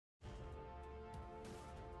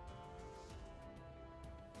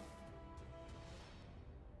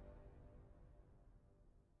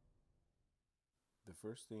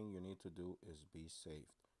first thing you need to do is be safe.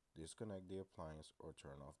 Disconnect the appliance or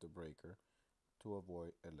turn off the breaker to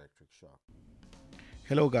avoid electric shock.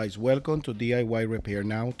 Hello guys, welcome to DIY Repair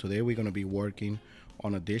Now. Today we're going to be working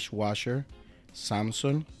on a dishwasher,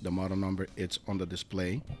 Samsung. The model number it's on the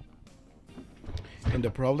display. And the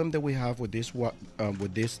problem that we have with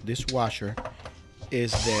this dishwasher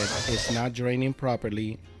is that it's not draining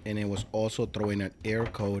properly, and it was also throwing an error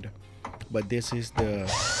code. But this is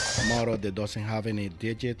the model that doesn't have any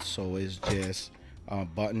digits, so it's just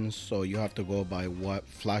buttons. So you have to go by what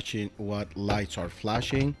lights are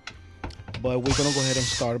flashing. But we're gonna go ahead and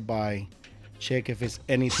start by check if it's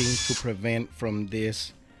anything to prevent from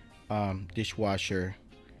this dishwasher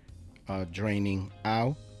draining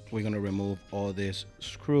out. We're gonna remove all these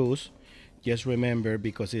screws. Just remember,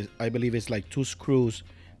 because I believe it's like two screws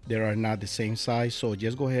that are not the same size, so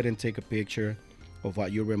just go ahead and take a picture of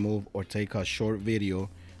what you remove or take a short video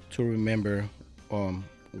to remember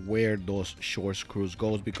where those short screws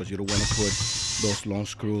goes, because you don't want to put those long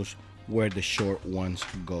screws where the short ones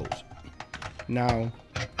goes. Now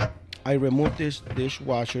I removed this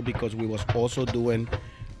dishwasher because we was also doing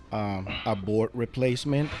a board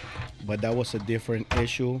replacement, but that was a different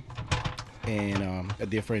issue and a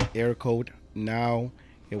different error code. Now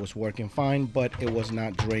it was working fine, but it was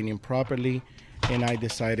not draining properly, and I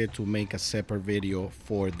decided to make a separate video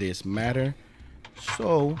for this matter.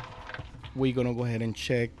 So we're gonna go ahead and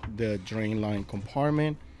check the drain line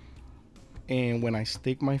compartment, and when I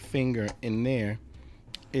stick my finger in there,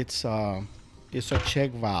 it's a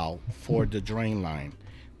check valve for the drain line.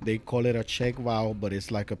 They call it a check valve, but it's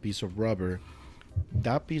like a piece of rubber.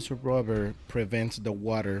 That piece of rubber prevents the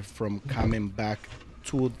water from coming back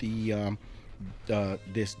to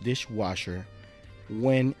this dishwasher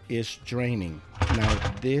when it's draining.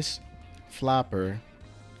 Now this flapper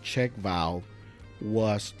check valve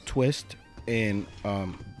was twisted and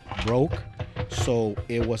broke, so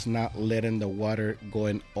it was not letting the water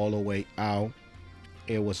going all the way out.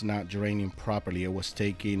 It was not draining properly. It was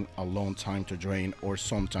taking a long time to drain, or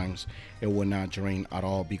sometimes it would not drain at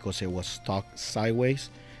all because it was stuck sideways.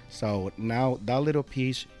 So now that little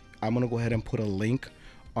piece, I'm gonna go ahead and put a link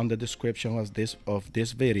on the description of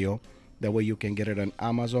this video. That way you can get it on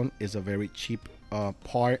Amazon. It's a very cheap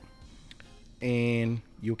part, and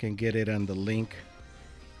you can get it on the link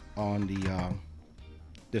on the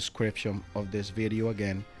description of this video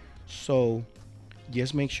again. So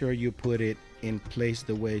just make sure you put it in place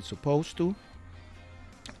the way it's supposed to,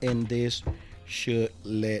 and this should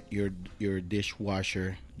let your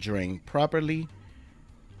dishwasher drain properly.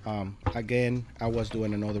 Again, I was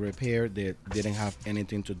doing another repair that didn't have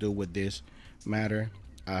anything to do with this matter,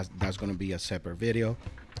 as that's going to be a separate video.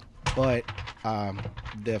 But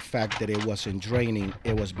the fact that it wasn't draining,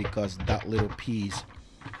 it was because that little piece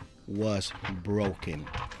was broken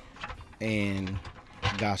and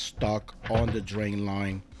got stuck on the drain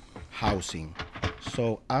line housing.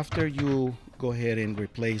 So after you go ahead and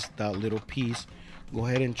replace that little piece, go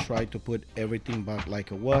ahead and try to put everything back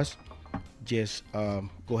like it was. Just go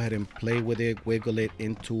ahead and play with it, wiggle it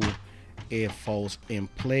into it falls in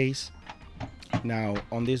place. Now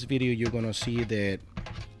on this video you're gonna see that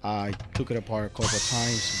I took it apart a couple of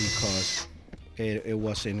times because it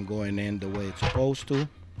wasn't going in the way it's supposed to.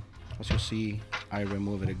 As you see, I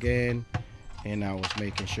remove it again, and I was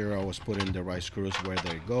making sure I was putting the right screws where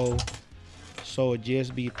they go. So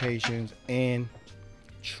just be patient and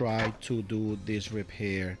try to do this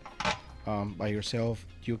repair by yourself.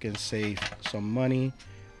 You can save some money.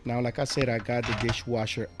 Now, like I said, I got the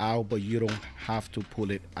dishwasher out, but you don't have to pull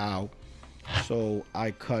it out. So I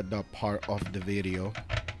cut that part of the video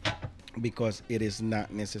because it is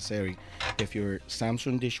not necessary. If your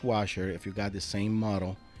Samsung dishwasher, if you got the same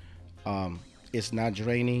model, it's not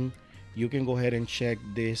draining, you can go ahead and check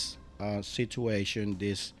this situation,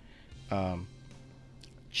 this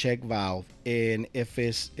check valve, and if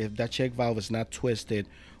that check valve is not twisted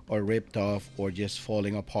or ripped off or just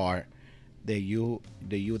falling apart, that you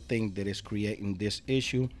think that is creating this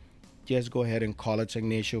issue, just go ahead and call a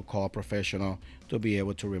technician, call a professional to be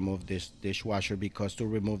able to remove this dishwasher. Because to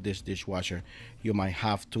remove this dishwasher, you might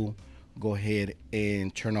have to go ahead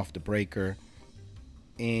and turn off the breaker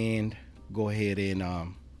and go ahead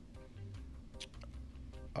and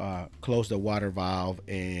close the water valve,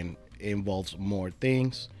 and it involves more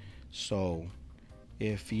things. So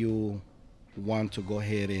if you want to go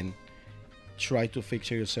ahead and try to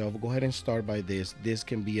fix it yourself, go ahead and start by this. This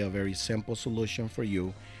can be a very simple solution for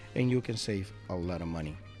you, and you can save a lot of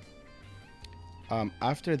money.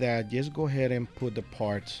 After that, just go ahead and put the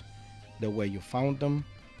parts the way you found them,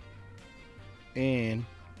 and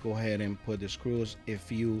go ahead and put the screws.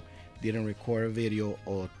 If you didn't record a video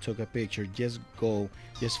or took a picture, just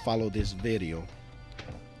follow this video,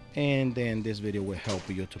 and then this video will help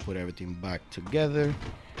you to put everything back together.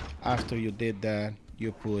 After you did that,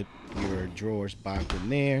 you put your drawers back in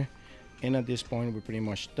there, and at this point we're pretty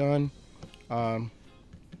much done.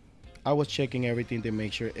 I was checking everything to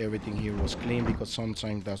make sure everything here was clean, because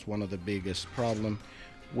sometimes that's one of the biggest problem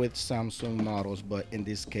with Samsung models, but in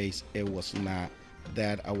this case it was not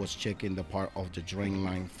that. I was checking the part of the drain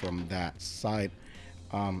line from that side.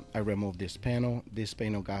 I removed this panel. This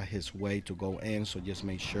panel got his way to go in, so just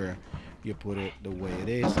make sure you put it the way it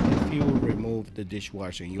is. If you remove the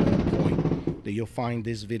dishwasher and you're at a point that you'll find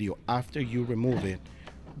this video after you remove it,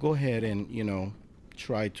 go ahead and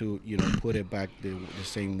try to put it back the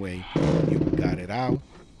same way you got it out,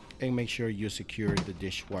 and make sure you secure the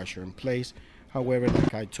dishwasher in place. However,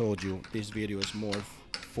 like I told you, this video is more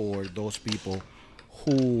for those people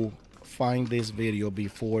who find this video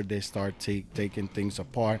before they start taking things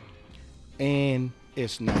apart and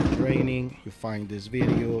it's not draining. You find this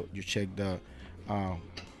video, you check the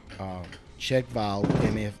check valve,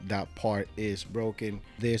 and if that part is broken,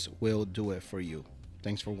 this will do it for you.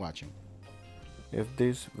 Thanks for watching. If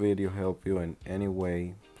this video helped you in any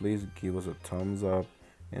way, please give us a thumbs up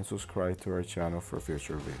and subscribe to our channel for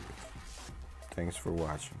future videos. Thanks for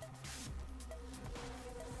watching.